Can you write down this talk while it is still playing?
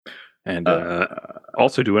and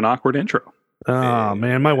also do an awkward intro. Oh,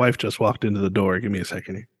 man, my wife just walked into the door. Give me a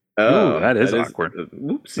second here. Ooh, that is awkward.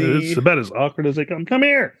 It's about as awkward as they come. Come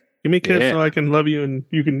here. Give me a kiss so I can love you and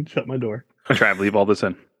you can shut my door. Trav, leave all this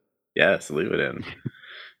in. Yes, leave it in.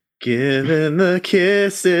 Giving the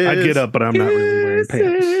kisses. I get up, but I'm not really wearing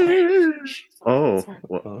pants. Oh,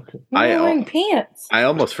 well, Okay. I'm not wearing pants. I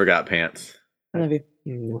almost forgot pants. I love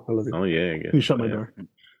you. I love you. Oh yeah, Can you shut my door?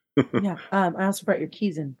 Yeah. I also brought your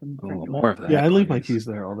keys in from the front door. More of that. Yeah, I leave my keys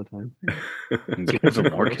there all the time. Give some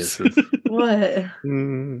more kisses. What?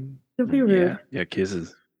 Don't be rude. Yeah,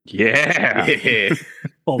 kisses. Yeah. Yeah.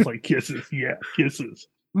 Paul's like kisses. Yeah, kisses.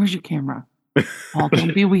 Where's your camera? Paul,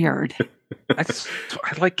 don't be weird. I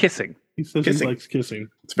like kissing. He says Kissing. he likes kissing.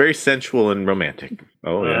 It's very sensual and romantic.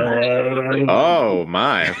 Oh yeah. Oh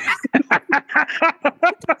my.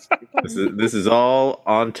 This is all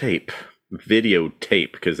on tape.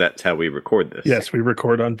 Videotape, because that's how we record this. Yes, we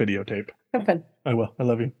record on videotape. Have fun. I will. I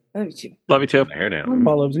love you. I love you too. Love you too. Hair down.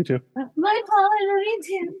 Paul loves you too. My Paul, I love you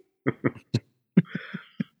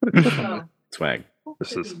too. Swag.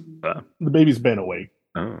 This is The baby's been awake.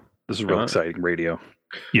 Oh. this is real exciting radio.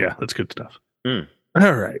 Yeah, that's good stuff. Mm.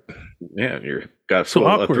 All right. Yeah, you've got So a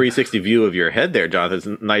awkward. 360 view of your head there,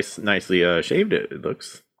 Jonathan. Nicely shaved it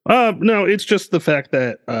looks. No, it's just the fact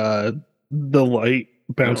that the light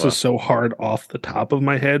bounces so hard off the top of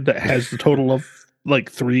my head that has the total of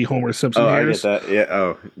like 3 Homer Simpson hairs. I get that. Yeah.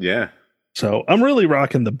 Oh, yeah. So I'm really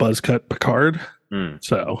rocking the buzz cut Picard. Mm.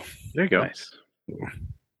 So There you go. Nice.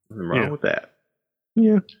 Nothing wrong with that.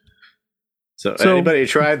 yeah. So, So- anybody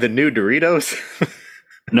tried the new Doritos?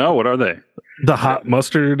 No, what are they? The hot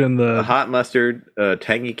mustard and The the hot mustard,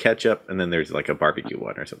 tangy ketchup, and then there's like a barbecue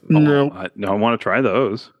one or something. no, I want to try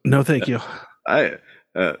those. no, thank you. I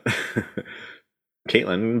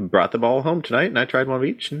Caitlin brought them all home tonight, and I tried one of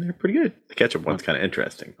each, and they're pretty good. The ketchup one's kind of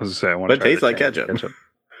interesting. I was gonna say I want But to try tastes the like ketchup.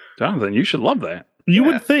 Jonathan, you should love that. You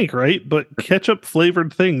Yeah. would think, right? But ketchup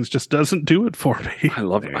flavored things just doesn't do it for me. I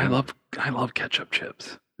love There you I love ketchup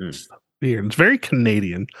chips. Weird. It's very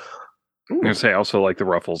Canadian. I'm gonna say I also like the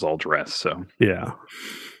Ruffles all dressed. So Yeah.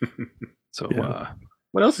 yeah.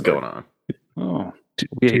 What else is going on? Oh,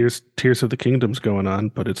 Tears of the Kingdom's going on,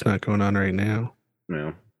 but it's not going on right now.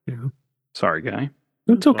 No. Yeah. sorry, guy.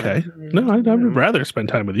 It's okay. No, I'd rather spend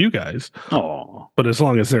time with you guys. Oh, But as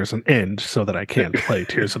long as there's an end so that I can play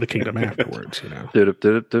Tears of the Kingdom afterwards, you know.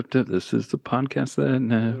 this is the podcast that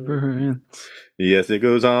never ends. Yes, it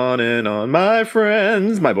goes on and on, my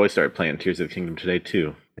friends. My boy started playing Tears of the Kingdom today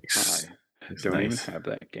too. I don't even have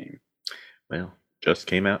that game. Well, just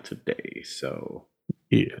came out today, so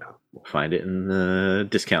Yeah. we'll find it in the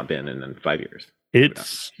discount bin in 5 years.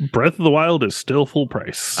 It's Breath of the Wild is still full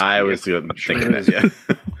price. I was Sure thinking is. that,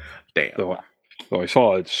 yeah. Damn. So I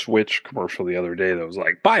saw a Switch commercial the other day that was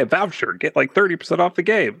like, buy a voucher, get like 30% off the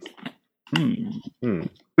game.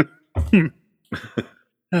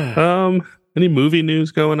 Any movie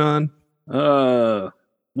news going on?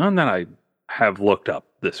 None that I have looked up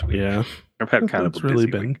this week. Yeah. I've had kind of It's a really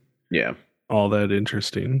busy been week. Yeah. all that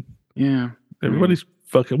interesting. Yeah. Everybody's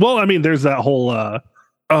fucking well, I mean, there's that whole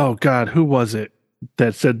oh god, who was it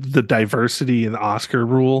that said the diversity in the Oscar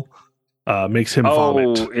rule makes him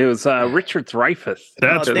vomit? Oh, it was Richard Dreyfuss.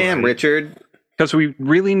 That's damn, right. Richard. Because we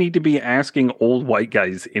really need to be asking old white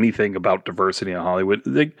guys anything about diversity in Hollywood.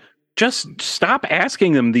 Like, just stop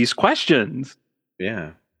asking them these questions.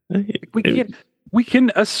 Yeah. We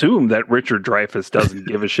can assume that Richard Dreyfuss doesn't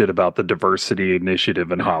give a shit about the diversity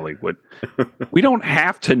initiative in Hollywood. We don't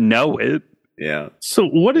have to know it. Yeah. So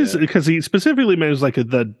what is because he specifically mentions like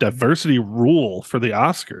the diversity rule for the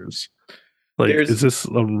Oscars? Like, is this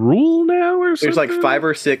a rule now or something? There's like 5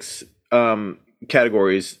 or 6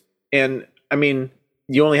 categories, and I mean,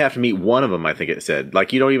 you only have to meet one of them. I think it said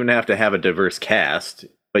like you don't even have to have a diverse cast,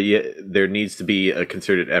 but yet there needs to be a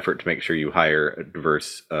concerted effort to make sure you hire a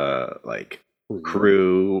diverse like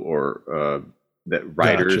crew or that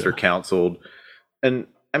writers are counseled. And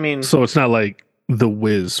I mean, so it's not like The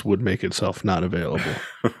Wiz would make itself not available.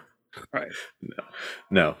 Right.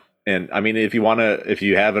 No. And I mean, if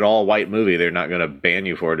you have an all white movie, they're not going to ban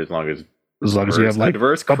you for it as long as you have like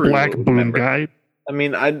diverse a crew black boom member. guy. I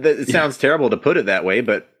mean, it sounds terrible to put it that way,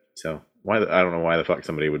 but so I don't know why the fuck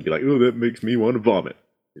somebody would be like, oh, that makes me want to vomit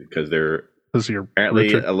because they're You're apparently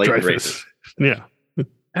Richard a latent Dreyfuss. racist. Yeah.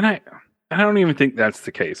 And I don't even think that's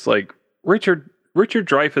the case. Like Richard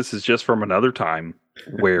Dreyfuss is just from another time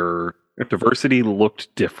where diversity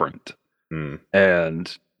looked different,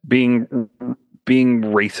 and being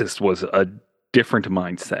racist was a different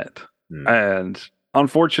mindset. And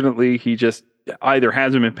unfortunately, he just either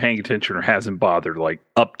hasn't been paying attention or hasn't bothered like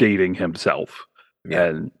updating himself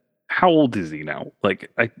and how old is he now? Like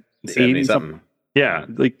 70 something. Yeah,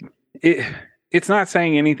 like it's not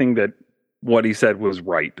saying anything that what he said was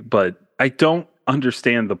right, but I don't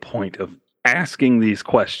understand the point of asking these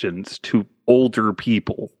questions to older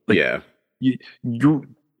people. Like, yeah.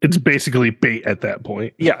 It's basically bait at that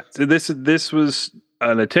point. Yeah. So this was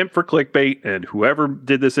an attempt for clickbait, and whoever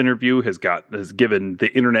did this interview has given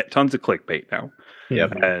the internet tons of clickbait now.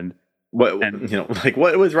 Yep. And what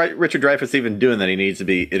was Richard Dreyfuss even doing that he needs to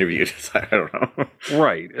be interviewed? I don't know.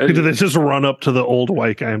 Right. They just run up to the old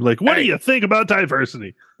white guy and be like, what do you think about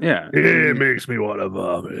diversity? Yeah. It makes me want to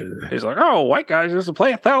vomit. He's like, oh, white guys used to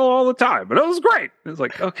play Othello all the time, but it was great. It's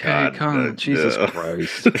like, okay, Jesus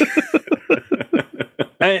Christ.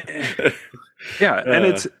 And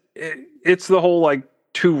it's the whole like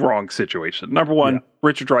two wrong situation. Number one,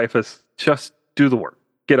 Richard Dreyfuss, just do the work.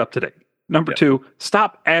 Get up to date. Number two,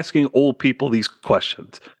 stop asking old people these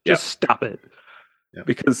questions. Just stop it. Yep.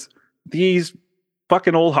 Because these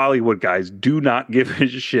fucking old Hollywood guys do not give a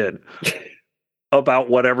shit about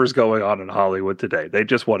whatever's going on in Hollywood today. They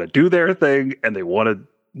just want to do their thing, and they want to.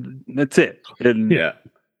 That's it. And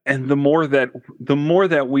and the more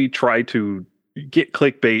that we try to get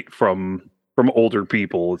clickbait from older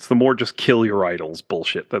people, it's the more just kill your idols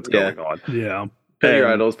bullshit that's going on. Yeah, kill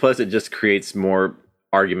your idols. Plus, it just creates more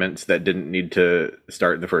arguments that didn't need to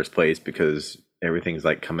start in the first place, because everything's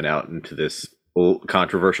like coming out into this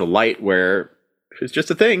controversial light where if it's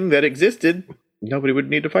just a thing that existed, nobody would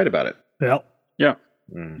need to fight about it. Yeah.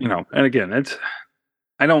 You know, and again,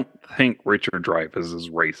 I don't think Richard Dreyfuss is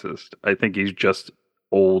racist. I think he's just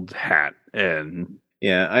old hat. And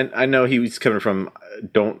I know he was coming from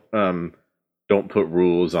don't put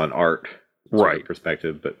rules on art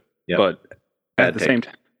perspective, but at the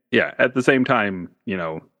same time, you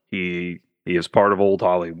know, he is part of old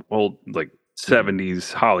Hollywood, like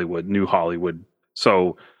 70s Hollywood, new Hollywood.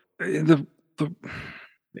 So I don't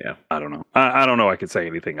know. I don't know. I could say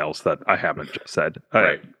anything else that I haven't just said.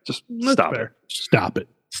 Just stop it. Stop it.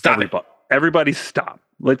 Everybody stop.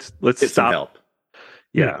 Let's get stop. Some help.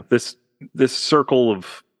 Yeah. This circle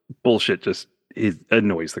of bullshit just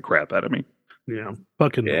annoys the crap out of me. Yeah.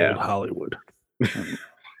 Fucking old Hollywood.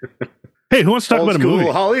 Hey, who wants to talk about a movie?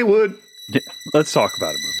 Hollywood. Yeah, let's talk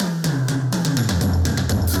about a movie.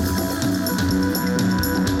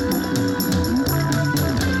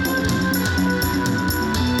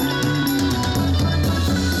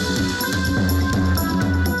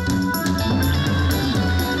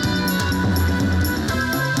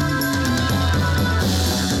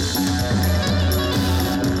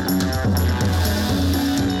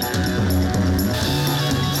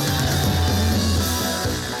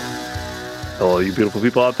 Hello, you beautiful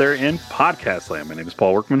people out there in podcast land. My name is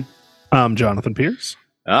Paul Workman. I'm Jonathan Pierce.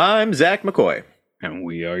 I'm Zach McCoy. And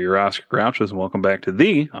we are your Oscar Grouches, and welcome back to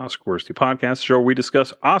the Oscar Worsty Podcast, show where we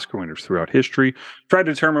discuss Oscar winners throughout history, try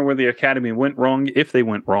to determine where the Academy went wrong, if they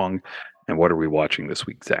went wrong, and what are we watching this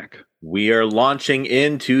week, Zach? We are launching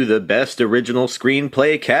into the Best Original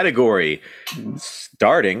Screenplay category,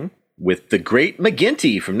 starting with The Great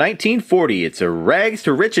McGinty from 1940. It's a rags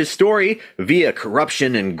to riches story via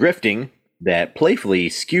corruption and grifting that playfully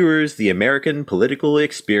skewers the American political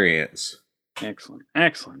experience. Excellent.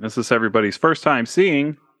 This is everybody's first time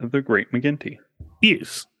seeing The Great McGinty.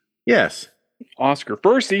 Yes. Oscar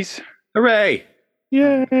firsties. Hooray.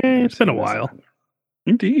 Yay. It's been a while.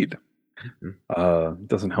 Indeed.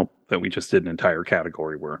 Doesn't help that we just did an entire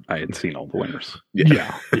category where I had seen all the winners.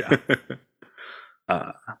 Yeah.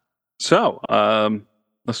 So,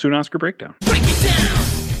 let's do an Oscar breakdown. Break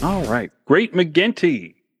it down. All right. Great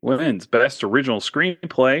McGinty wins Best Original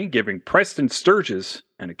Screenplay, giving Preston Sturges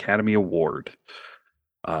an Academy Award.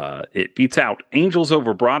 It beats out Angels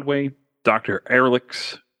Over Broadway, Dr.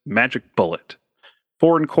 Ehrlich's Magic Bullet,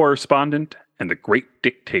 Foreign Correspondent, and The Great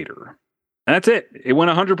Dictator. And that's it. It went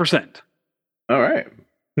 100%. All right.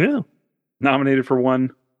 Yeah. Nominated for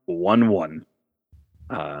won.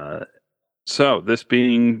 So this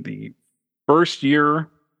being the first year,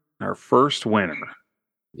 our first winner.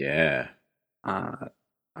 Yeah.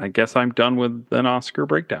 I guess I'm done with an Oscar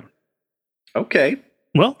breakdown. Okay.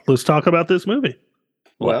 Well, let's talk about this movie.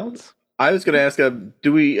 Well, I was going to ask,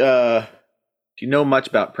 do you know much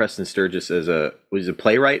about Preston Sturges was a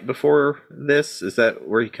playwright before this? Is that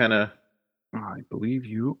where he kind of... I believe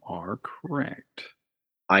you are correct.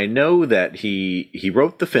 I know that he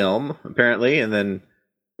wrote the film, apparently, and then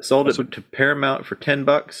sold it to Paramount for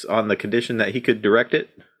 $10 on the condition that he could direct it.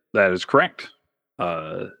 That is correct.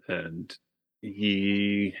 And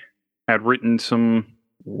he had written some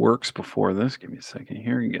works before this. Give me a second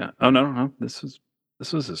here. Yeah. Oh no. This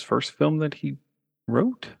was his first film that he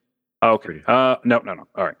wrote. Okay. No.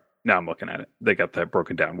 All right. Now I'm looking at it. They got that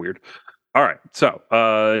broken down weird. All right. So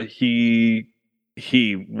he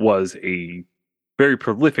was a very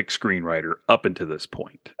prolific screenwriter up until this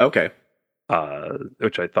point. Okay.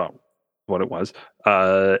 Which I thought what it was.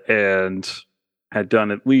 And had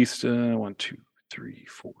done at least 1, 2, 3,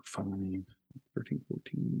 4, 5, 13,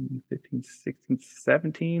 14, 15, 16,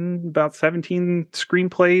 17, about 17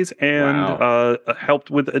 screenplays, and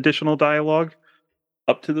helped with additional dialogue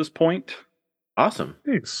up to this point. Awesome.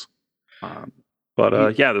 Nice.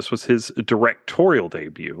 But this was his directorial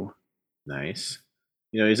debut. Nice.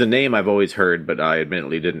 He's a name I've always heard, but I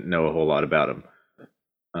admittedly didn't know a whole lot about him.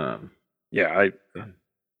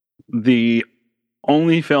 The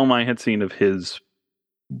only film I had seen of his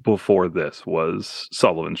before this was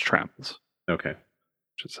Sullivan's Travels. Okay.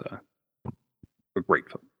 Which is a great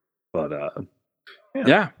film. But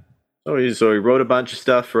So he wrote a bunch of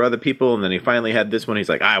stuff for other people, and then he finally had this one. He's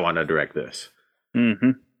like, I want to direct this.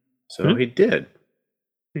 Mm-hmm. So he did.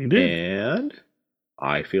 He did. And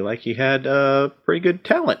I feel like he had pretty good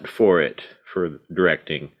talent for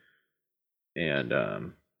directing,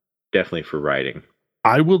 and definitely for writing.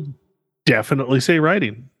 I will definitely say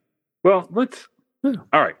writing. Well,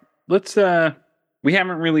 all right. Let's we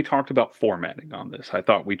haven't really talked about formatting on this. I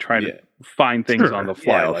thought we try to find things on the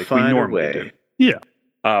fly like we normally do. Yeah.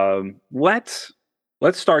 Let's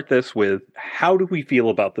start this with, how do we feel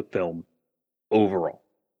about the film overall?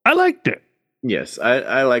 I liked it. Yes,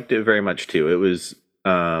 I liked it very much too. It was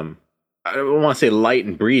I don't want to say light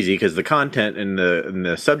and breezy, because the content and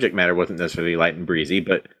the subject matter wasn't necessarily light and breezy,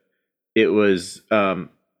 but it was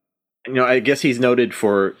I guess he's noted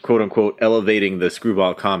for quote unquote elevating the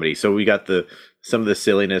screwball comedy. So we got some of the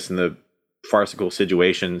silliness and the farcical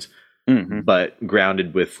situations, but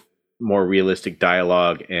grounded with more realistic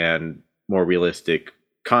dialogue and more realistic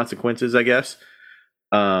consequences, I guess.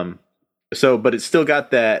 But it's still got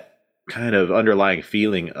that kind of underlying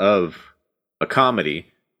feeling of a comedy,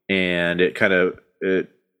 and it kind of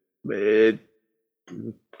it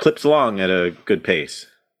clips along at a good pace.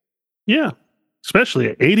 Yeah, especially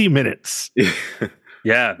at 80 minutes.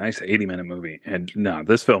 Yeah, nice 80-minute movie. And no,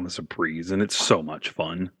 this film is a breeze, and it's so much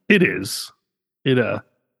fun. It is.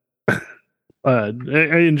 I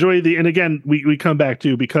enjoy and again, we come back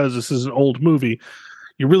to, because this is an old movie,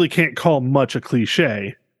 you really can't call much a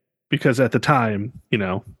cliche, because at the time,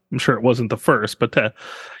 I'm sure it wasn't the first, but to,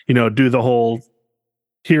 do the whole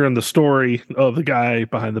hearing the story of the guy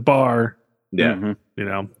behind the bar. Yeah.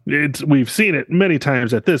 We've seen it many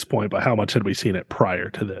times at this point, but how much had we seen it prior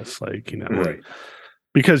to this? Right.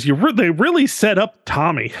 Because they really set up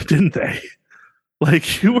Tommy, didn't they?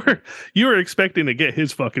 Like, you were expecting to get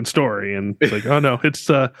his fucking story, and it's like, oh no, it's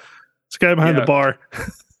this guy behind the bar.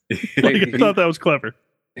 I thought that was clever.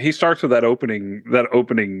 He starts with that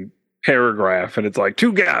opening paragraph, and it's like,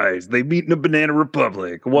 two guys, they meet in a banana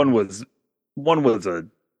republic. One was a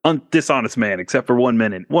dishonest man except for 1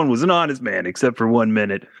 minute. One was an honest man except for 1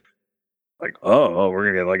 minute. Like, oh, we're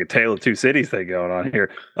gonna get like a Tale of Two Cities thing going on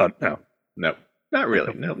here. No, not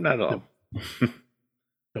really. No, not at all.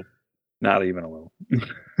 Nope. Not even a little.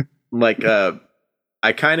 Like,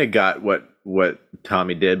 I kind of got what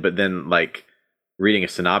Tommy did, but then like reading a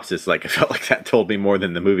synopsis, like I felt like that told me more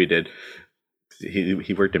than the movie did.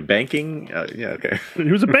 He worked in banking. Okay.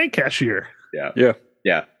 He was a bank cashier. Yeah.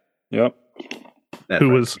 Yep.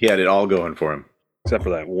 He had it all going for him, except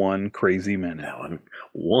for that one crazy minute.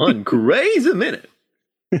 One crazy minute.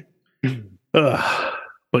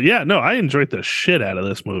 But yeah, no, I enjoyed the shit out of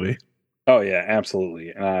this movie. Oh yeah,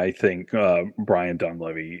 absolutely. And I think Brian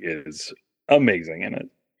Donlevy is amazing in it.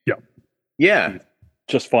 Yeah. He's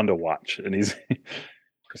just fun to watch, and he's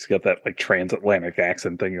got that like transatlantic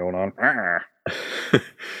accent thing going on.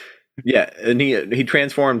 Yeah, and he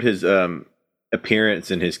transformed his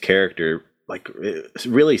appearance and his character like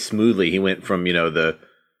really smoothly. He went from the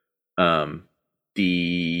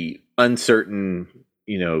uncertain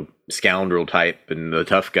scoundrel type and the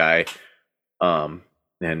tough guy,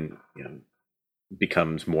 and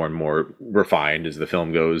becomes more and more refined as the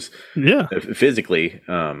film goes. Yeah, physically.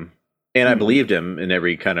 And I believed him in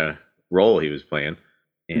every kind of role he was playing.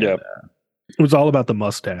 And, it was all about the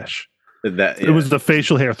mustache. It was the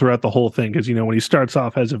facial hair throughout the whole thing, because when he starts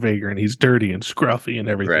off as a vagrant, he's dirty and scruffy and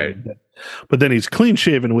everything. Right. But then he's clean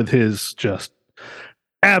shaven with his just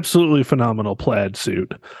absolutely phenomenal plaid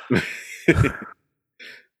suit.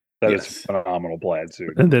 That is a phenomenal plaid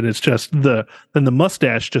suit. And then it's just the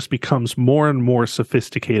mustache just becomes more and more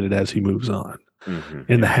sophisticated as he moves on. Mm-hmm.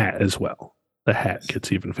 And the hat as well. The hat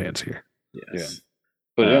gets even fancier. Yes.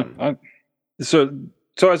 But so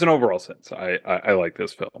So as an overall sense, I like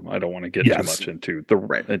this film. I don't want to get too much into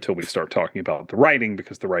until we start talking about the writing,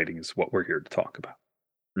 because the writing is what we're here to talk about.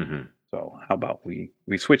 Mm-hmm. So how about we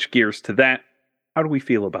switch gears to that? How do we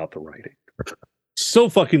feel about the writing? So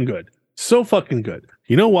fucking good. So fucking good.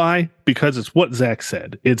 You know why? Because it's what Zach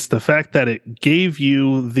said. It's the fact that it gave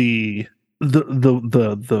you the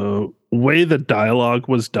way the dialogue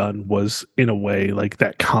was done was in a way like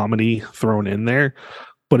that comedy thrown in there,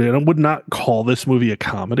 but I would not call this movie a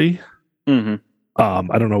comedy. Mm-hmm.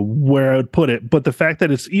 I don't know where I would put it, but the fact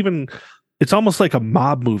that it's almost like a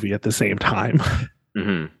mob movie at the same time.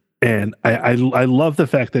 Mm-hmm. And I love the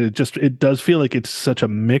fact that it does feel like it's such a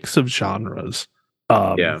mix of genres.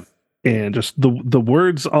 And just the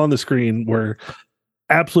words on the screen were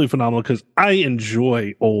absolutely phenomenal, because I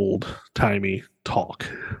enjoy old timey talk.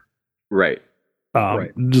 Right.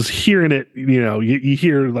 Just hearing it, you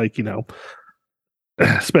hear, like,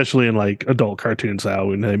 especially in like adult cartoons now,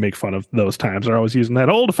 when they make fun of those times, they're always using that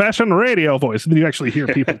old fashioned radio voice. And then you actually hear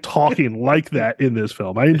people talking like that in this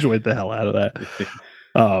film. I enjoyed the hell out of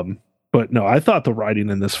that. But no, I thought the writing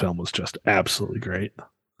in this film was just absolutely great.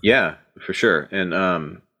 Yeah, for sure.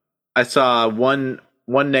 And I saw one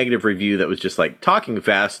negative review that was just like, talking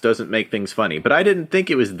fast doesn't make things funny. But I didn't think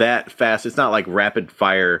it was that fast. It's not like rapid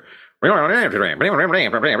fire. Not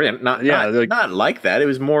like that. It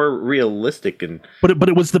was more realistic, but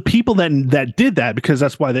it was the people that did that, because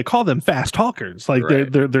that's why they call them fast talkers. Like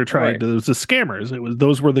they're trying to. It was the scammers.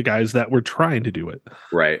 Those were the guys that were trying to do it.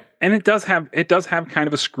 Right. And it does have kind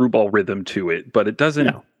of a screwball rhythm to it, but it doesn't.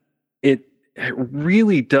 No. It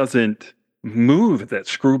really doesn't move that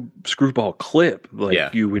screwball clip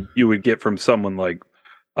like you would get from someone like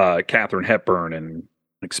Katharine Hepburn and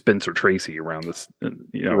like Spencer Tracy around this,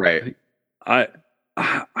 right. I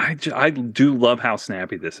do love how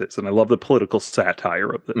snappy this is, and I love the political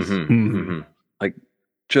satire of this. Mm-hmm. Mm-hmm. Like,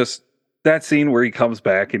 just that scene where he comes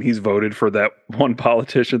back and he's voted for that one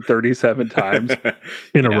politician 37 times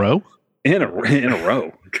in a row. In a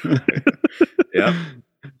row. Yeah.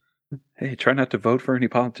 Hey, try not to vote for any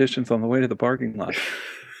politicians on the way to the parking lot.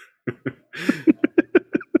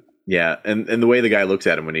 Yeah, and the way the guy looks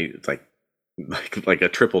at him when it's like a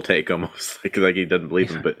triple take, almost like he doesn't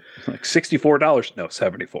believe him, but like $64, no,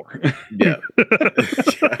 74. Yeah.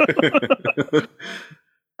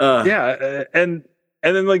 Yeah, and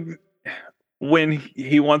then like when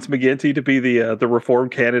he wants McGinty to be the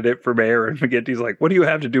Reform candidate for mayor, and McGinty's like, "What do you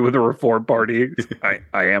have to do with the Reform Party?" I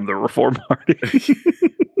am the Reform Party.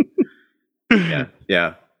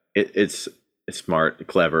 Yeah. It's smart,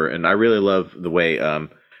 clever, and I really love the way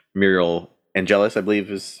Muriel Angelis, I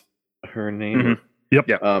believe is her name. Mm-hmm. Yep.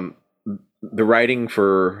 Yeah. The writing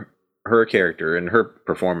for her character and her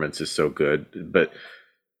performance is so good, but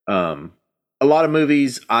a lot of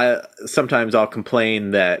movies, sometimes I'll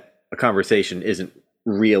complain that a conversation isn't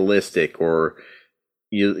realistic, or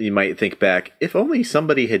you might think back, if only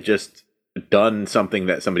somebody had just done something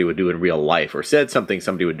that somebody would do in real life, or said something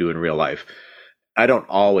somebody would do in real life. I don't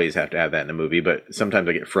always have to have that in a movie, but sometimes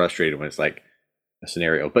I get frustrated when it's like a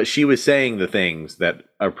scenario. But she was saying the things that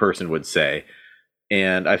a person would say,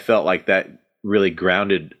 and I felt like that really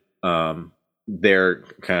grounded their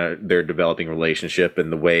developing relationship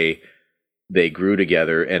and the way they grew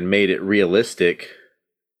together, and made it realistic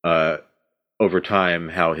over time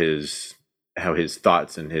how his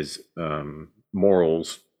thoughts and his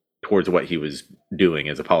morals towards what he was doing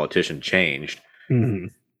as a politician changed. Mm-hmm.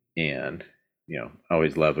 And I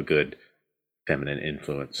always love a good feminine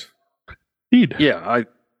influence. Indeed. Yeah,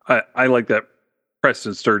 I like that.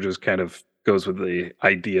 Preston Sturges kind of goes with the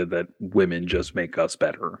idea that women just make us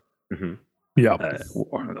better. Mm-hmm. Yeah,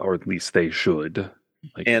 or at least they should.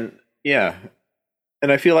 And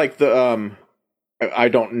I feel like I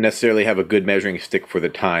don't necessarily have a good measuring stick for the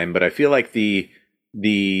time, but I feel like the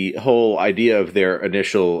whole idea of their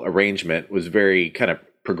initial arrangement was very kind of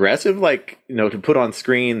progressive, like, to put on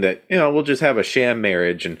screen that, we'll just have a sham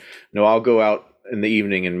marriage, and I'll go out in the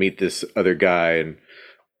evening and meet this other guy and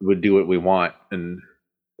would do what we want, and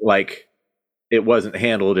like it wasn't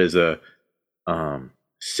handled as a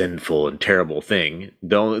sinful and terrible thing.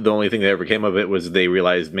 The only thing that ever came of it was they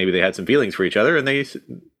realized maybe they had some feelings for each other, and they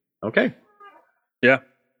okay. Yeah,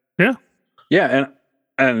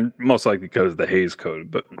 and most likely because of the Hays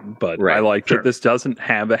Code, but right, I like that this doesn't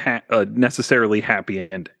have a necessarily happy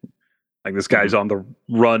ending. Like, this guy's on the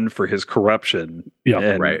run for his corruption,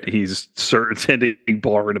 and he's tending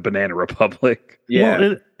bar in a banana republic. Yeah,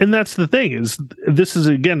 well, and that's the thing, is this is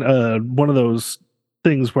again one of those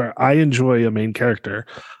things where I enjoy a main character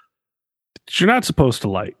that you're not supposed to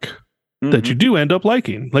like. that you do end up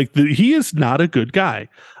liking. Like he is not a good guy.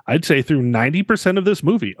 I'd say through 90% of this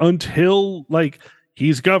movie until like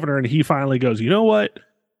he's governor and he finally goes, you know what?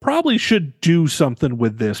 Probably should do something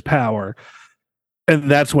with this power. And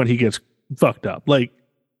that's when he gets fucked up. Like,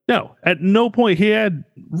 no, at no point he had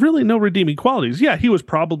really no redeeming qualities. Yeah, he was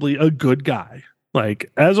probably a good guy.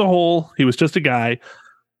 Like, as a whole, he was just a guy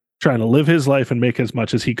trying to live his life and make as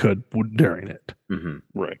much as he could during it.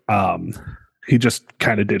 Right. He just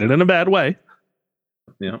kind of did it in a bad way.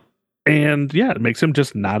 Yeah. And yeah, it makes him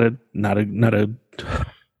just not a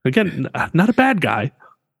bad guy.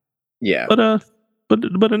 Yeah. But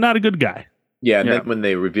not a good guy. Yeah, and then when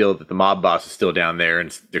they reveal that the mob boss is still down there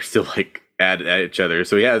and they're still like at each other,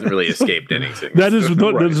 so he hasn't really escaped anything. That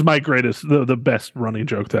is my greatest, the best running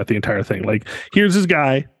joke throughout the entire thing. Like, here's this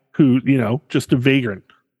guy who, just a vagrant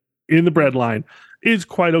in the bread line, is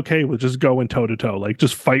quite okay with just going toe to toe, like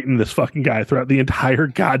just fighting this fucking guy throughout the entire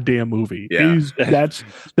goddamn movie. Yeah.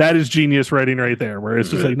 That is genius writing right there, where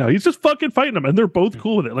it's just like, no, he's just fucking fighting him and they're both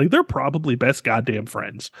cool with it. Like, they're probably best goddamn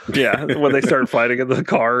friends. Yeah, when they start fighting in the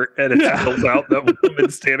car and it spills out that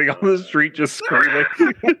woman standing on the street just screaming.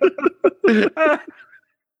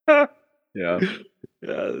 Yeah,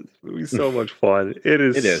 this movie's so much fun. It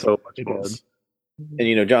is so much fun.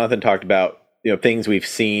 And Jonathan talked about things we've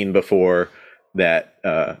seen before that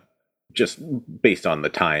just based on the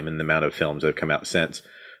time and the amount of films that have come out since.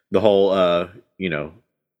 The whole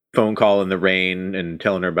phone call in the rain and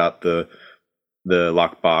telling her about the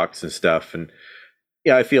lockbox and stuff. And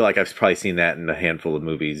yeah, I feel like I've probably seen that in a handful of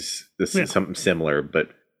movies. This is something similar, but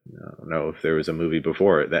I don't know if there was a movie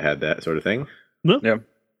before it that had that sort of thing. No. Yeah.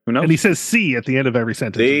 Who knows? And he says "see" at the end of every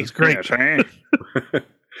sentence. See? It's great.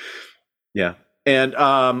 Yeah. And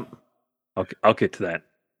I'll get to that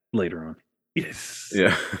later on. Yes.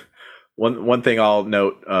 Yeah. One thing I'll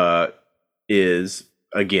note is,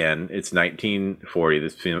 again, it's 1940.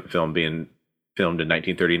 This film being filmed in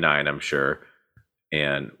 1939, I'm sure,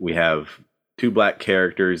 and we have two black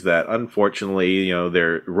characters that, unfortunately,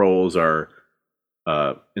 their roles are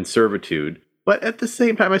in servitude. But at the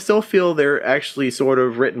same time, I still feel they're actually sort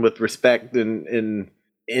of written with respect in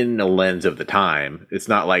the lens of the time. It's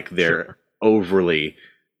not like they're overly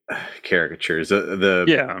caricatures. The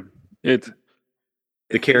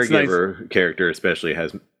caregiver character especially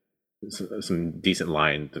has some decent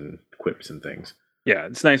lines and quips and things. Yeah,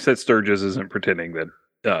 it's nice that Sturgis isn't pretending that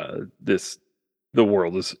the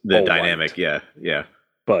world is the dynamic. White. Yeah.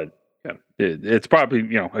 But yeah, it's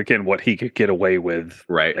probably again what he could get away with.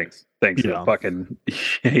 Right. Thanks to the fucking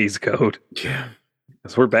Hays Code. Yeah.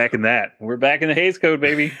 Because we're back in that. We're back in the Hays Code,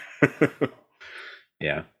 baby.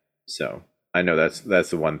 Yeah. So I know that's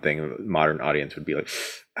the one thing the modern audience would be like,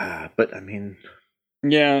 but I mean,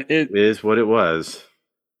 yeah, it is what it was.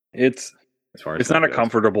 It's not a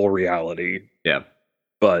comfortable reality. Yeah.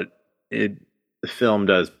 But the film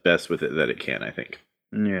does best with it that it can, I think.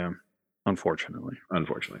 Yeah. Unfortunately.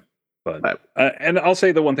 But and I'll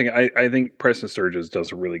say the one thing, I think Preston Sturges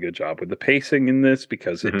does a really good job with the pacing in this,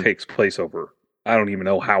 because it takes place over, I don't even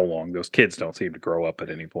know how long. Those kids don't seem to grow up at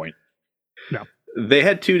any point. No. They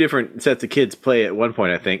had two different sets of kids play at one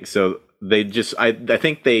point, I think. So they just, I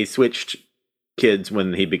think they switched kids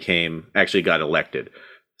when he actually got elected.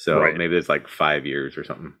 So maybe it's like 5 years or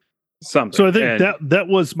something. So I think that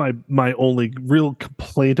was my only real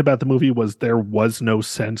complaint about the movie, was there was no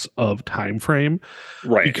sense of time frame.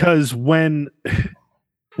 Right. Because when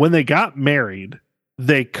they got married,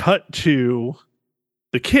 they cut to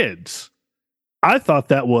the kids. I thought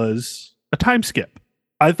that was a time skip.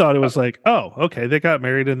 I thought it was like, oh, okay, they got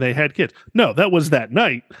married and they had kids. No, that was that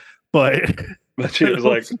night. But she was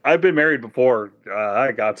like, I've been married before.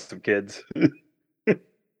 I got some kids.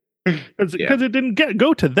 Because it didn't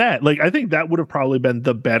go to that. Like, I think that would have probably been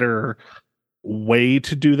the better way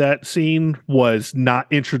to do that scene, was not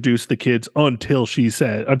introduce the kids until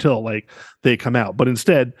like they come out. But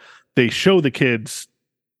instead, they show the kids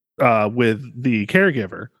with the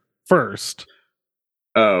caregiver first.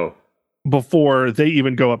 Oh. Before they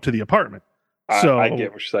even go up to the apartment. So I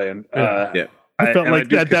get what you're saying. I felt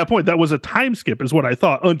like at that point that was a time skip, is what I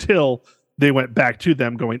thought, until they went back to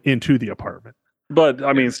them going into the apartment. But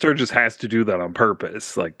I mean, Sturgis has to do that on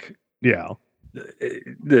purpose. Like, yeah,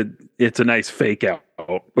 it's a nice fake out.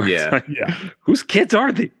 Yeah, like, whose kids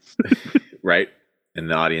are these? Right,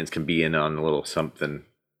 and the audience can be in on a little something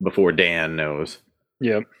before Dan knows.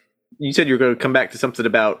 Yep. You said you were going to come back to something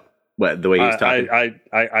about what, the way he's talking. I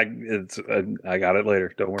got it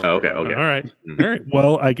later. Don't worry. Oh, okay. All right. All right.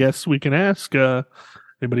 Well, I guess we can ask.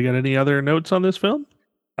 Anybody got any other notes on this film?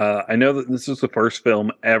 I know that this is the first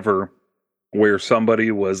film ever where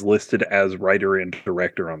somebody was listed as writer and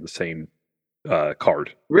director on the same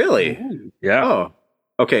card. Really? Ooh. Yeah. Oh,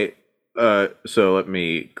 okay. So let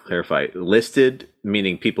me clarify. Listed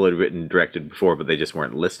meaning people had written and directed before, but they just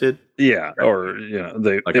weren't listed. Yeah, or Like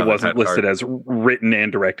it on the wasn't type listed card? as written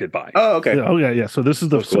and directed by. Oh, okay. Yeah. So this is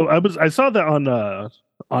the Cool. I saw that on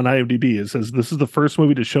IMDb. It says this is the first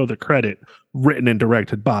movie to show the credit written and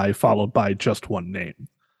directed by, followed by just one name.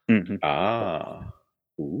 Mhm. Ah,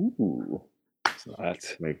 Ooh, so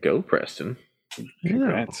that's there you go, Preston.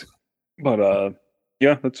 congrats. But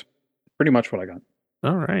yeah, that's pretty much what I got.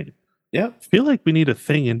 All right. Yeah, I feel like we need a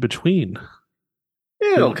thing in between.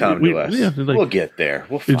 it'll come to us. yeah, like- we'll get there.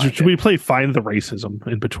 We'll find Should it. we play Find the Racism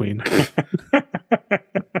in between?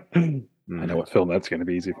 I know what film that's going to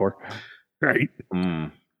be easy for. Right.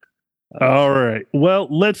 Mm. All right. Well,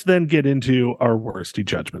 let's then get into our worsty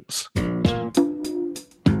judgments.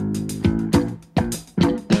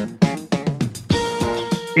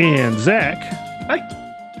 And Zach,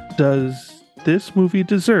 Hi. does this movie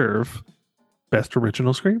deserve Best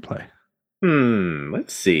Original Screenplay?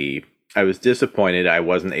 Let's see. I was disappointed I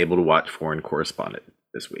wasn't able to watch Foreign Correspondent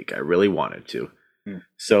this week. I really wanted to.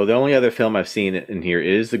 So the only other film I've seen in here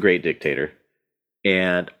is The Great Dictator.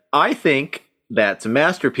 And I think that's a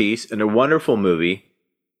masterpiece and a wonderful movie.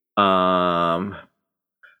 But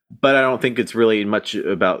I don't think it's really as much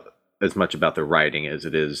about the writing as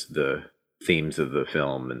it is the themes of the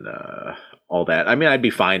film and all that. I mean, I'd be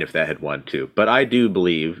fine if that had won too, but I do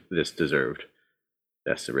believe this deserved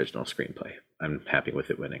Best Original Screenplay. I'm happy with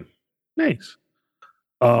it winning. Nice.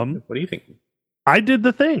 What do you think? I did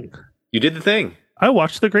the thing. You did the thing. I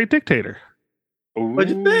watched The Great Dictator.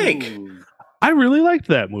 What'd you think? Ooh. I really liked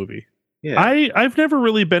that movie. Yeah. I've never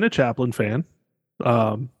really been a Chaplin fan.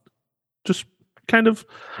 Just kind of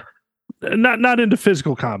not into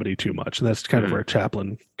physical comedy too much, and that's kind of where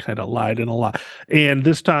Chaplin kind of lied in a lot. And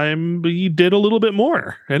this time he did a little bit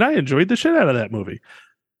more, and I enjoyed the shit out of that movie.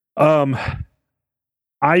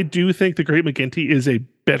 I do think The Great McGinty is a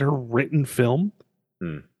better written film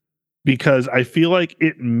because I feel like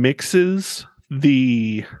it mixes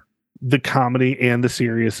the comedy and the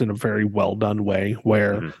serious in a very well done way,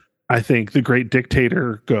 where I think The Great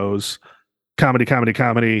Dictator goes comedy, comedy,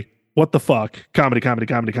 comedy, what the fuck, comedy, comedy,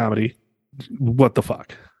 comedy, comedy, what the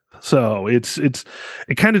fuck. So it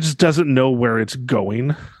kind of just doesn't know where it's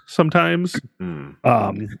going sometimes.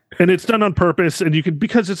 And it's done on purpose, and you can,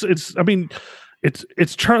 because it's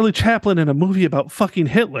Charlie Chaplin in a movie about fucking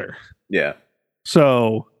Hitler. Yeah.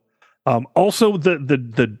 So also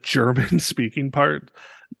the German speaking part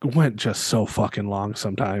went just so fucking long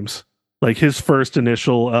sometimes. Like his first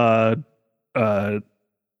initial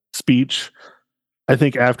speech, I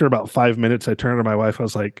think after about 5 minutes, I turned to my wife. I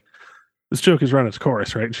was like, "This joke has run its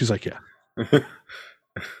course, right?" And she's like, "Yeah."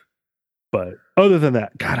 But other than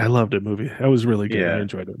that, God, I loved it. Movie. That was really good. Yeah. I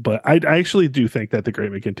enjoyed it. But I actually do think that The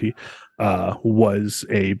Great McGinty was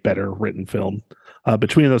a better written film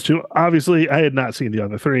between those two. Obviously, I had not seen the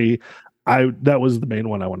other three. That was the main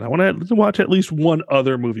one I wanted. I wanted to watch at least one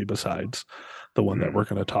other movie besides the one that we're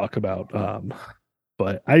going to talk about.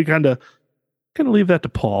 But I kind of leave that to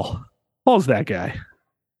Paul. Paul's that guy.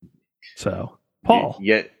 So, Paul.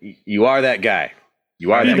 You are that guy.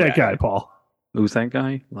 You are Be that guy. Paul. Who's that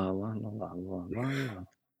guy? La, la, la, la, la, la, la.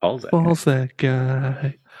 Paul's that guy. Paul's that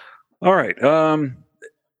guy. All right.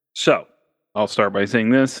 So I'll start by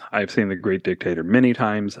saying this. I've seen The Great Dictator many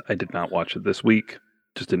times. I did not watch it this week.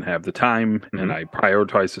 Just didn't have the time, and I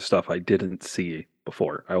prioritized the stuff I didn't see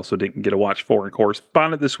before. I also didn't get to watch Foreign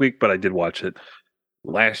Correspondent this week, but I did watch it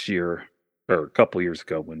last year or a couple years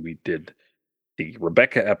ago when we did the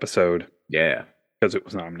Rebecca episode. Yeah. Because it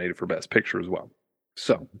was nominated for Best Picture as well.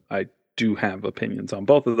 So I do have opinions on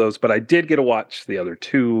both of those, but I did get to watch the other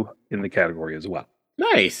two in the category as well.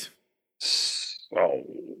 Nice. So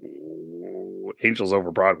Angels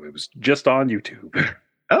Over Broadway was just on YouTube.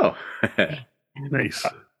 Oh. Nice.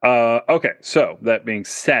 Okay, so that being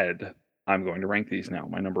said, I'm going to rank these now.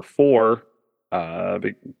 My number 4,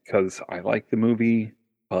 because I like the movie,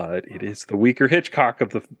 but it is the weaker Hitchcock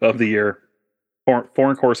of the year.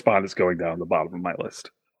 Foreign Correspondent is going down the bottom of my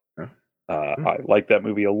list. I like that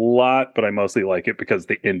movie a lot, but I mostly like it because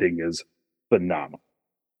the ending is phenomenal.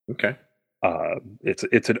 Okay.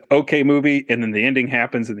 It's an okay movie, and then the ending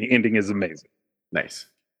happens, and the ending is amazing. Nice.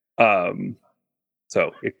 Then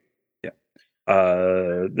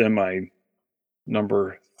my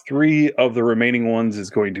number 3 of the remaining ones is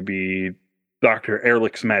going to be Dr.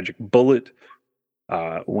 Ehrlich's Magic Bullet.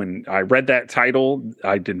 When I read that title,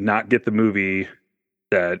 I did not get the movie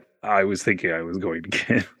that I was thinking I was going to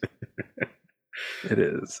get. It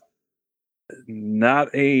is not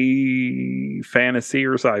a a fantasy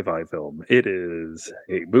or sci-fi film. It is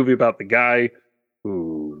a movie about the guy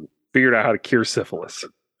who figured out how to cure syphilis.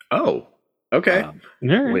 Oh, okay.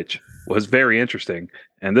 Which was very interesting.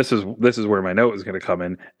 And this is where my note is going to come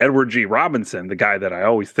in. Edward G. Robinson, the guy that I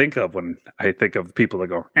always think of when I think of people that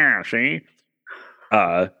go, see,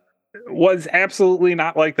 was absolutely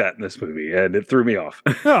not like that in this movie, and it threw me off.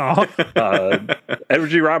 Edward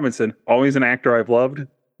G. Robinson, always an actor I've loved.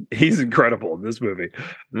 He's incredible in this movie.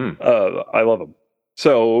 I love him.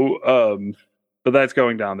 So, but that's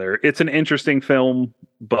going down there. It's an interesting film,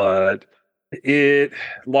 but it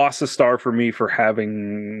lost a star for me for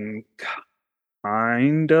having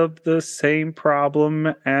kind of the same problem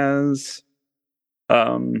as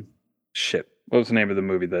what was the name of the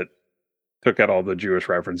movie that took out all the Jewish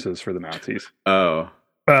references for the Nazis? I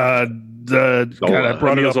brought it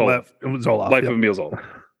up. It was Zola. Life of Emile Zola.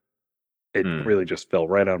 It really just fell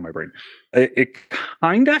right out of my brain. It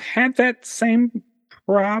kind of had that same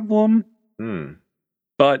problem,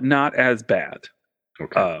 but not as bad.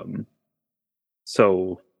 Okay.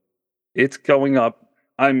 So it's going up.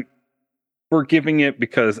 I'm forgiving it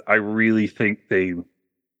because I really think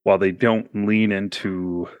while they don't lean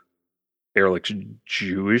into Ehrlich's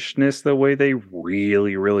Jewishness the way they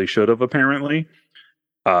really, really should have, apparently,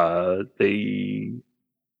 they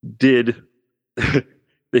did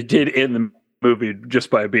they did end the movie just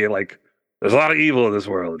by being like, there's a lot of evil in this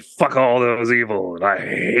world. Fuck all those evil. And I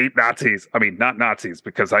hate Nazis. I mean, not Nazis,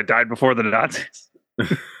 because I died before the Nazis.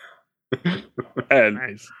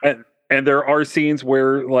 and there are scenes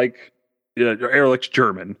where, like, Ehrlich's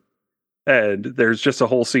German, and there's just a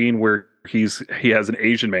whole scene where he has an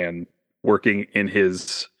Asian man working in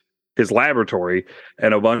his laboratory,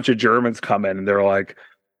 and a bunch of Germans come in and they're like,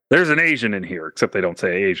 there's an Asian in here, except they don't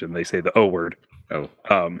say Asian, they say the O word.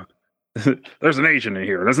 There's an Asian in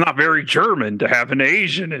here, and it's not very German to have an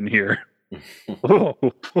Asian in here. Not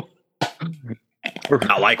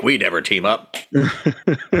like we'd ever team up.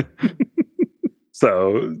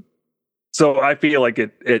 So I feel like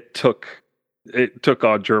it took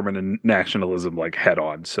on German and nationalism like head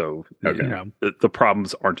on. So the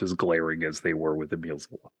problems aren't as glaring as they were with Emile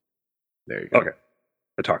Zola. There you go. Okay,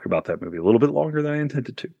 I talked about that movie a little bit longer than I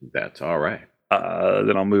intended to. That's all right.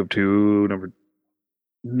 Then I'll move to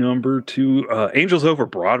number 2. Angels Over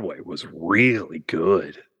Broadway was really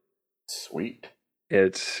good. Sweet.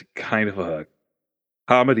 It's kind of a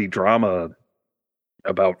comedy drama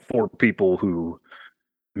about 4 people who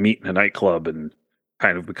meet in a nightclub and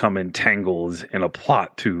kind of become entangled in a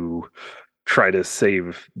plot to try to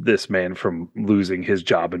save this man from losing his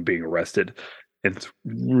job and being arrested. It's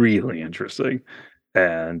really interesting.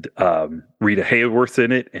 And Rita Hayworth's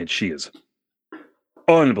in it, and she is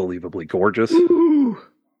unbelievably gorgeous. Ooh.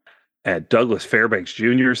 And Douglas Fairbanks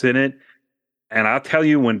Jr. is in it. And I'll tell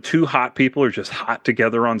you, when 2 hot people are just hot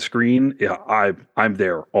together on screen, I'm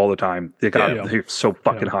there all the time. They're so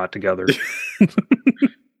fucking hot together.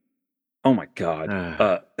 Oh my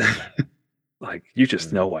God. Like, you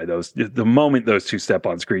just know why the moment those 2 step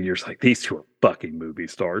on screen, you're just like, these 2 are fucking movie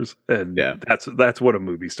stars. And that's what a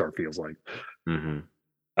movie star feels like. Mm-hmm.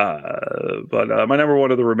 But my number 1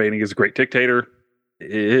 of the remaining is Great Dictator.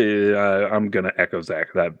 I'm going to echo Zach.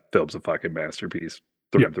 That film's a fucking masterpiece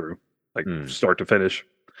through and through. Like, start to finish.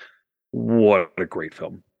 What a great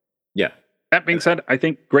film. Yeah. That being said, I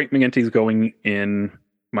think Great McGinty's going in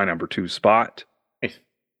my number 2 spot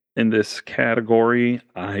in this category.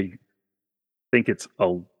 I think it's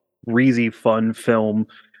a breezy, fun film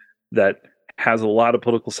that has a lot of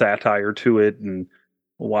political satire to it. And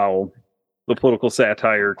while the political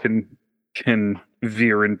satire can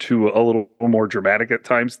veer into a little more dramatic at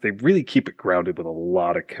times, they really keep it grounded with a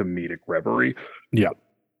lot of comedic reverie. Yeah.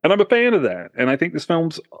 And I'm a fan of that. And I think this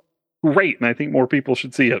film's great. And I think more people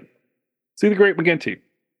should see it. See The Great McGinty.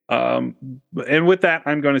 And with that,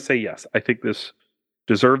 I'm going to say yes. I think this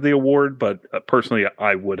deserved the award, but personally,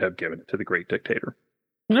 I would have given it to The Great Dictator.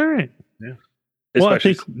 All right. Yeah.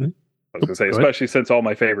 Especially since all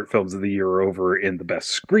my favorite films of the year are over in the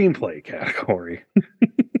best screenplay category.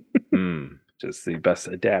 Just the best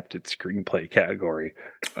adapted screenplay category.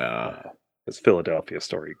 It's Philadelphia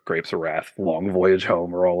Story, Grapes of Wrath, Long Voyage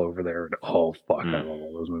Home are all over there. And I love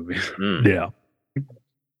all those movies. Yeah.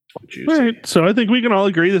 Juicy. All right. So I think we can all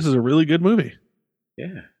agree this is a really good movie.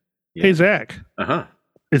 Yeah. Hey, Zach.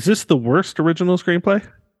 Is this the worst original screenplay?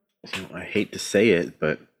 I hate to say it,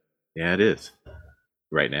 but yeah, it is.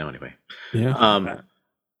 Right now, anyway. Yeah.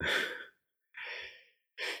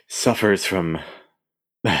 Suffers from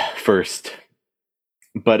first.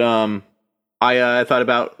 But I thought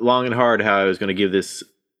about long and hard how I was going to give this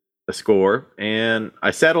a score, and I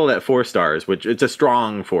settled at 4 stars, which it's a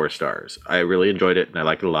strong 4 stars. I really enjoyed it, and I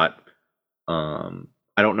liked it a lot.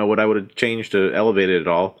 I don't know what I would have changed to elevate it at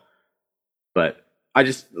all, but I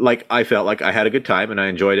felt like I had a good time and I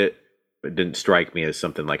enjoyed it. It didn't strike me as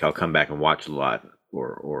something like I'll come back and watch a lot,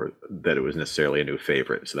 or that it was necessarily a new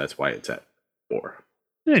favorite. So that's why it's at 4.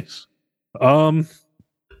 Nice.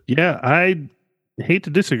 Yeah, I hate to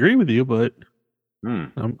disagree with you, but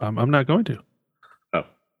I'm not going to. Oh,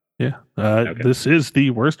 yeah. Okay. This is the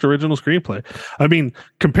worst original screenplay. I mean,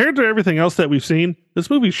 compared to everything else that we've seen, this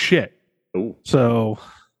movie's shit. Ooh. So,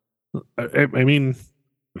 I mean,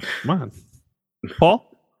 come on, Paul.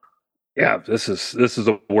 Yeah, this is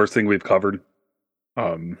the worst thing we've covered.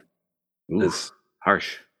 Ooh,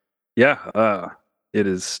 harsh. Yeah, it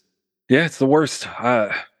is. Yeah, it's the worst.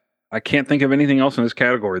 I can't think of anything else in this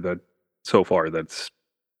category that so far that's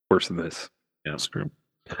worse than this. Yeah, that's true.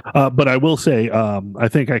 But I will say, I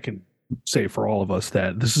think I can say for all of us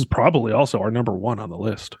that this is probably also our number 1 on the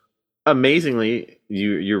list. Amazingly,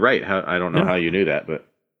 you're right. I don't know how you knew that, but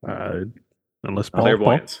unless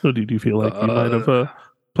Paul, so do you feel like you might have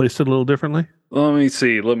placed it a little differently? Let me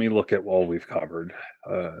see. Let me look at what we've covered.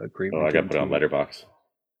 Great. I got to put it on Letterboxd.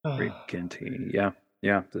 Great McGinty.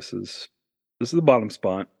 Yeah. This is the bottom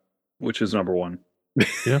spot, which is number 1.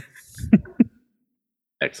 Yeah.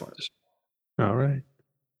 Excellent. All right.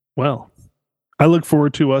 Well, I look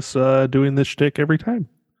forward to us doing this shtick every time.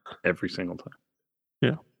 Every single time.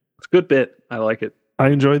 Yeah. It's a good bit. I like it. I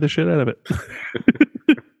enjoy the shit out of it.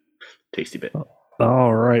 Tasty bit.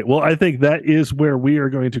 All right. Well, I think that is where we are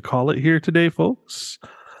going to call it here today, folks.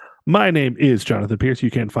 My name is Jonathan Pierce.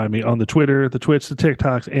 You can find me on the Twitter, the Twitch, the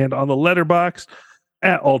TikToks, and on the Letterboxd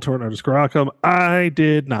at @Altorn_Ockham. I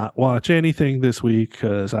did not watch anything this week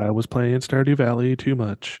because I was playing Stardew Valley too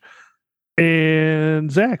much.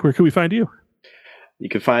 And Zach, where can we find you? You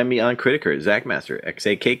can find me on Critiker, Zachmaster,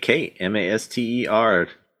 XAKKMASTER,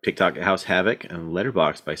 TikTok at House Havoc, and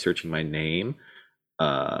Letterboxd by searching my name.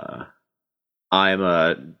 I'm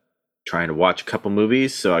trying to watch a couple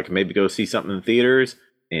movies so I can maybe go see something in theaters,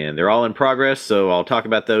 and they're all in progress, so I'll talk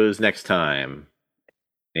about those next time.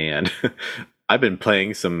 And I've been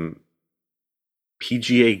playing some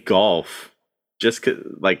PGA golf, just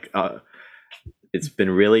it's been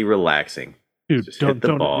really relaxing. Dude, just hit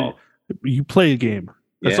the ball. You play a game.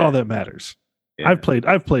 That's all that matters. Yeah.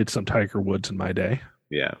 I've played some Tiger Woods in my day.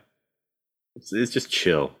 Yeah, it's just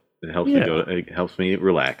chill. It helps me It helps me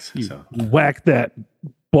relax. So whack that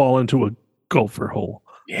ball into a golfer hole.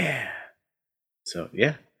 Yeah. So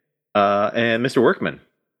yeah. And Mr. Workman.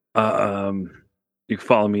 You can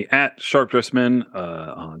follow me at SharkDressman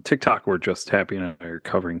on TikTok. We're just happy and I are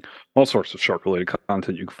covering all sorts of shark-related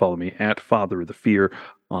content. You can follow me at Father of the Fear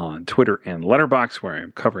on Twitter and Letterboxd,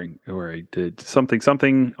 where I did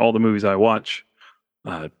something, all the movies I watch.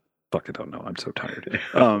 I don't know. I'm so tired.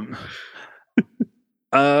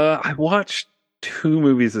 I watched 2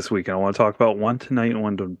 movies this week, and I want to talk about one tonight and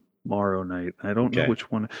one tomorrow night. I don't know which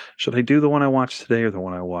one. Should I do the one I watched today or the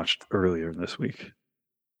one I watched earlier this week?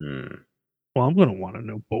 Well, I'm going to want to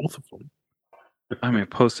know both of them. I mean, I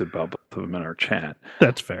posted about both of them in our chat.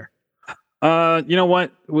 That's fair. You know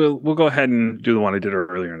what? We'll go ahead and do the one I did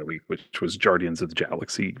earlier in the week, which was Guardians of the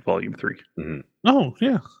Galaxy Volume 3. Mm-hmm. Oh,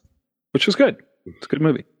 yeah. Which was good. It's a good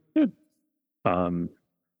movie. Good. I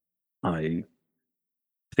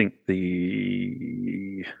think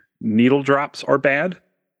the needle drops are bad.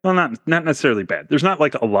 Well, not necessarily bad. There's not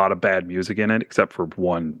like a lot of bad music in it, except for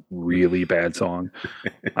one really bad song.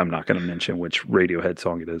 I'm not going to mention which Radiohead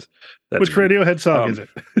song it is. Which Radiohead song is it?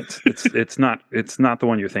 It's not the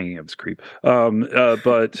one you're thinking of. It's Creep.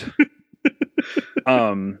 But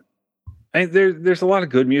there's a lot of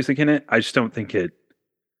good music in it. I just don't think it,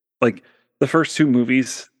 like the first 2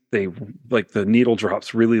 movies, they like the needle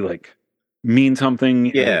drops really like mean something.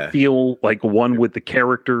 Yeah, feel like one with the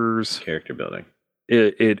characters. Character building.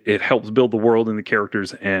 It helps build the world and the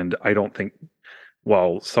characters, and I don't think,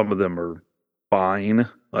 while some of them are fine,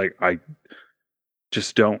 like I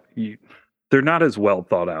just don't. They're not as well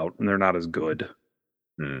thought out, and they're not as good.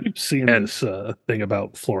 You've seen this thing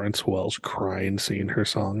about Florence Welch crying, seeing her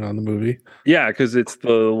song on the movie. Yeah, because it's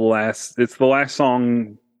the last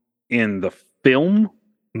song in the film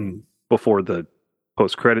before the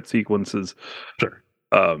post-credit sequences. Sure.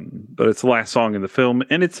 But it's the last song in the film,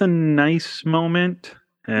 and it's a nice moment,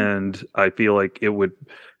 and I feel like it would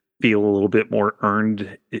feel a little bit more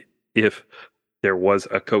earned if there was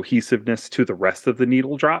a cohesiveness to the rest of the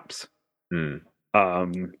needle drops.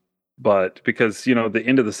 But because, the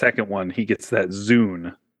end of the second one, he gets that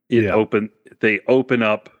zune. They open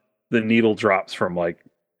up the needle drops from like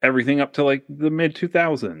everything up to like the mid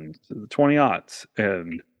 2000s, the 20 aughts,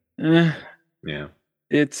 and Yeah.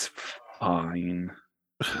 it's fine.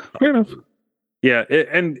 Fair enough. Yeah,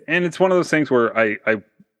 and it's one of those things where I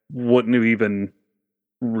wouldn't have even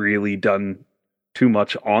really done too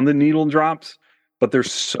much on the needle drops, but they're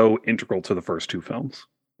so integral to the first two films,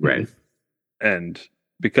 Right. and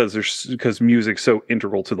because music's so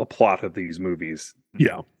integral to the plot of these movies,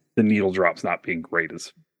 Yeah. the needle drops not being great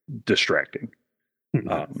is distracting.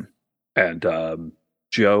 And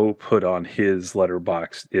Joe put on his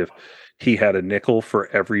letterbox if he had a nickel for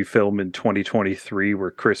every film in 2023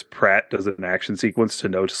 where Chris Pratt does an action sequence to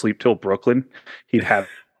No Sleep Till Brooklyn, he'd have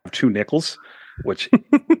 2 nickels, which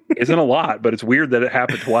isn't a lot, but it's weird that it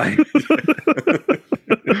happened twice.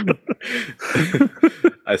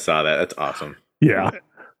 I saw that. That's awesome. Yeah.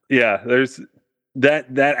 Yeah, there's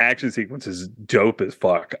that action sequence is dope as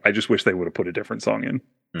fuck. I just wish they would have put a different song in.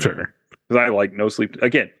 Sure. Because I like No Sleep.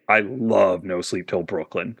 Again, I love No Sleep Till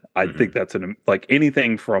Brooklyn. I think that's like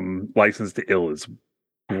anything from License to Ill is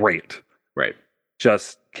great. Right.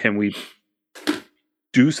 Just can we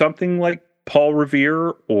do something like Paul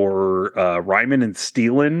Revere or Ryman and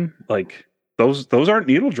Steelin? Like those aren't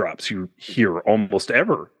needle drops you hear almost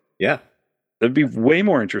ever. Yeah. That'd be way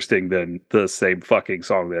more interesting than the same fucking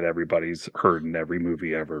song that everybody's heard in every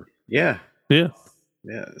movie ever. Yeah. Yeah.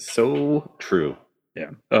 Yeah. So true.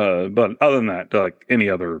 Yeah. But other than that, like any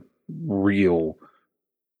other real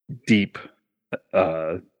deep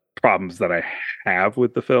problems that I have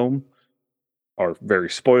with the film are very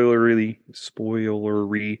spoilery.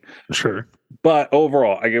 Sure. But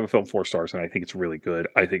overall, I give a film 4 stars, and I think it's really good.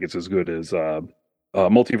 I think it's as good as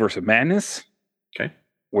Multiverse of Madness. Okay.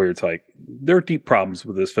 Where it's like, there are deep problems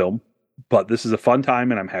with this film, but this is a fun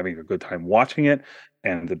time, and I'm having a good time watching it.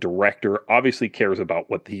 And the director obviously cares about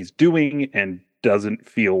what he's doing and doesn't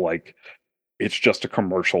feel like it's just a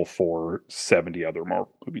commercial for 70 other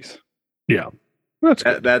Marvel movies. Yeah. That's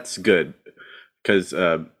good. That's good. Because,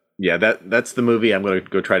 that's the movie I'm going to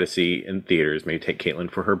go try to see in theaters. Maybe take Caitlin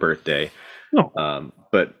for her birthday. No.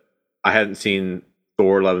 But I hadn't seen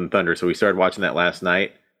Thor: Love and Thunder, so we started watching that last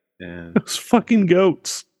night. And Those fucking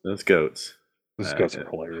goats. those goats. Those guys are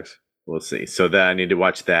hilarious. We'll see. So then I need to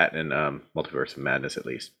watch that and Multiverse of Madness at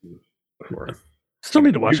least before. Still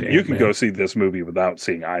need to watch You can go see this movie without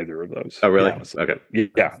seeing either of those. Oh, really? Honestly.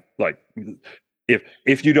 Okay. Yeah. Like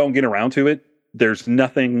if you don't get around to it, there's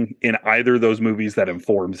nothing in either of those movies that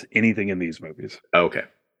informs anything in these movies. Okay.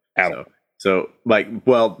 At all. So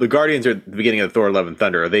the Guardians are at the beginning of Thor: Love and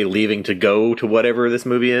Thunder. Are they leaving to go to whatever this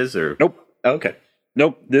movie is, or Nope. Oh, okay.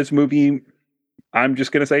 Nope. This movie, I'm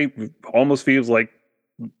just gonna say, almost feels like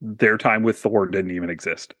their time with Thor didn't even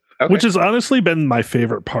exist. Okay. Which has honestly been my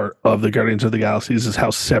favorite part of the Guardians of the Galaxies is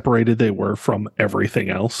how separated they were from everything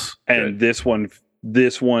else. And this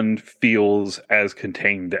one feels as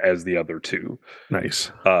contained as the other two.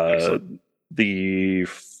 Nice. The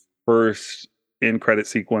first end credit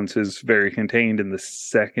sequence is very contained, and the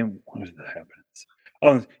second one that happens.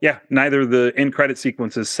 Oh yeah, neither of the end credit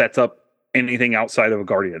sequences sets up anything outside of a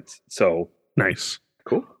Guardians. So Nice.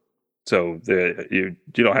 Cool. So you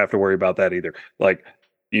don't have to worry about that either. Like,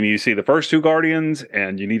 you need to see the first 2 Guardians,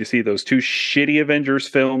 and you need to see those 2 shitty Avengers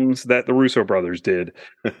films that the Russo brothers did,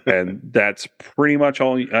 and that's pretty much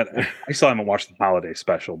all. I still haven't watched the holiday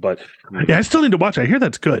special, but Yeah, I still need to watch it. I hear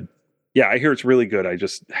that's good. yeah, I hear it's really good. I'm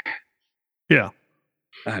just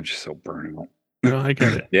so burnt out, No, I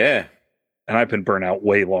get it. Yeah. and I've been burnt out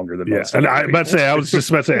way longer than Yeah, most. and other I was just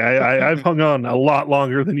about to say, I've hung on a lot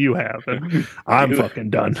longer than you have, and I'm fucking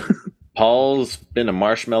done. Paul's been a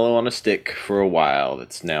marshmallow on a stick for a while.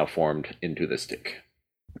 That's now formed into the stick.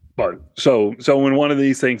 But so when one of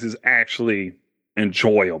these things is actually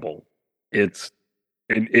enjoyable,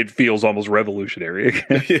 it feels almost revolutionary.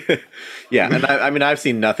 Yeah, and I mean I've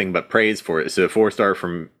seen nothing but praise for it. So a 4-star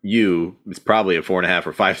from you is probably a 4.5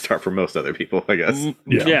 or 5-star for most other people, I guess.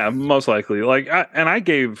 Yeah, most likely. Like, I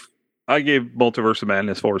gave Multiverse of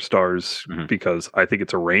Madness 4 stars because I think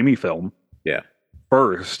it's a Raimi film. Yeah.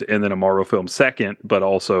 First, and then a Marvel film second, but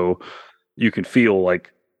also you could feel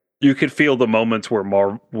the moments where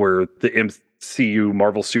the MCU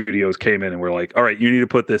Marvel Studios came in and were like, all right, you need to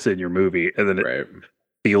put this in your movie, and then it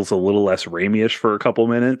feels a little less Raimi-ish for a couple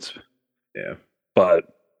minutes. Yeah. But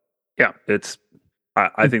yeah,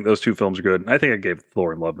 I think those 2 films are good. I think I gave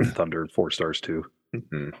Thor and Love and Thunder 4 stars too.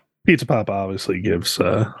 Mm-hmm. Pizza Papa obviously gives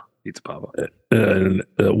Pizza Papa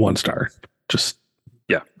 1 star. Just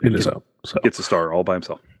in his own. So gets a star all by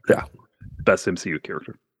himself. Yeah. Best MCU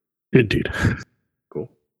character. Indeed.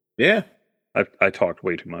 Cool. Yeah. I talked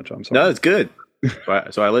way too much. I'm sorry. No, it's good.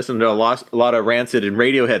 So I listened to a lot of Rancid and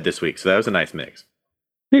Radiohead this week, so that was a nice mix.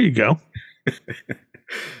 There you go.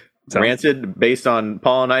 Rancid, based on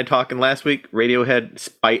Paul and I talking last week. Radiohead,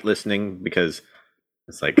 spite listening because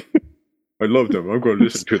it's like, I love them. I'm going to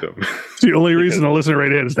listen to them. It's the only reason to listen to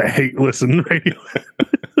Radiohead is to hate listen to Radiohead.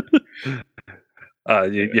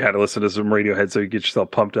 You had to listen to some Radiohead so you get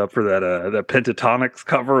yourself pumped up for that Pentatonics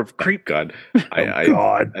cover of Creep. God,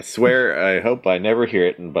 God. I swear, I hope I never hear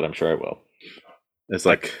it, but I'm sure I will. It's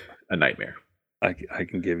like a nightmare. I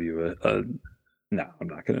can give you a no, I'm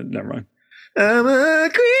not gonna. Never mind. I'm a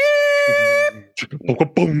creep.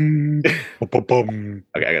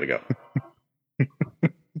 Okay, I gotta go.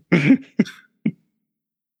 There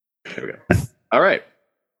we go. All right.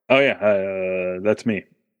 Oh yeah, that's me.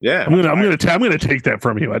 Yeah, I'm gonna take that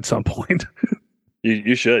from you at some point.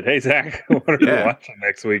 You should. Hey Zach, what are we watching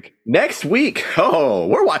next week? Next week,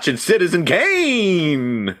 we're watching Citizen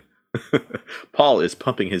Kane. Paul is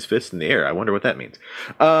pumping his fist in the air. I wonder what that means.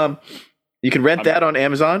 You can rent that on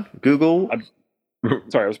Amazon, Google.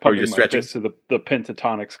 Sorry, I was pumping my fist to the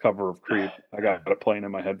Pentatonics cover of Creep. I got it playing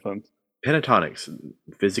in my headphones. Pentatonics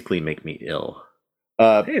physically make me ill.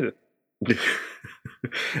 Hey, you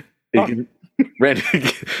can rent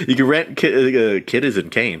Citizen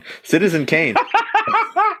Kane. Citizen Kane.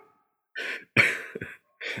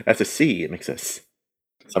 That's a C. It makes us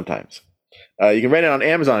sometimes. You can rent it on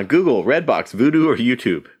Amazon, Google, Redbox, Vudu, or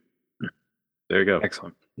YouTube. There you go.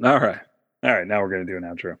 Excellent. All right. Now we're going to do an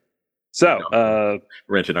outro. So,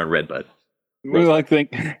 rent it on Redbud. We'd like to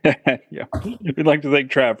thank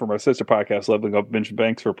Trav from our sister podcast, Leveling Up Benjamin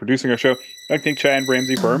Banks, for producing our show. I'd like to thank Chad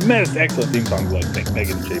Ramsey for our excellent theme song. I'd like to thank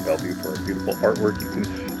Megan and Jay Bellevue for our beautiful artwork. You can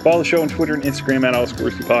follow the show on Twitter and Instagram at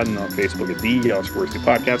AllSquaresPod and on Facebook at the All-Squaresy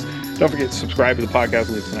Podcast. Don't forget to subscribe to the podcast.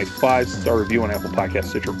 Leave us a nice 5-star review on Apple Podcasts,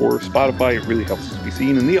 Stitcher, or Spotify. It really helps us be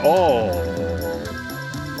seen in the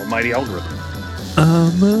almighty algorithm.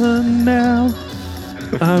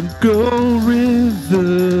 I'm Go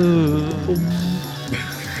Rhythm.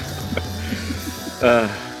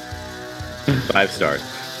 5 stars.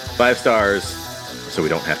 5 stars so we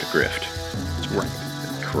don't have to grift. That's right.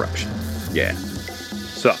 Corruption. Yeah.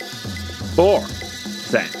 So, for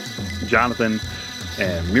Zach, Jonathan,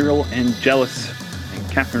 and Muriel, and Jealous,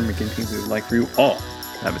 and Catherine McGinty, we would like for you all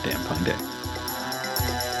to have a damn fine day.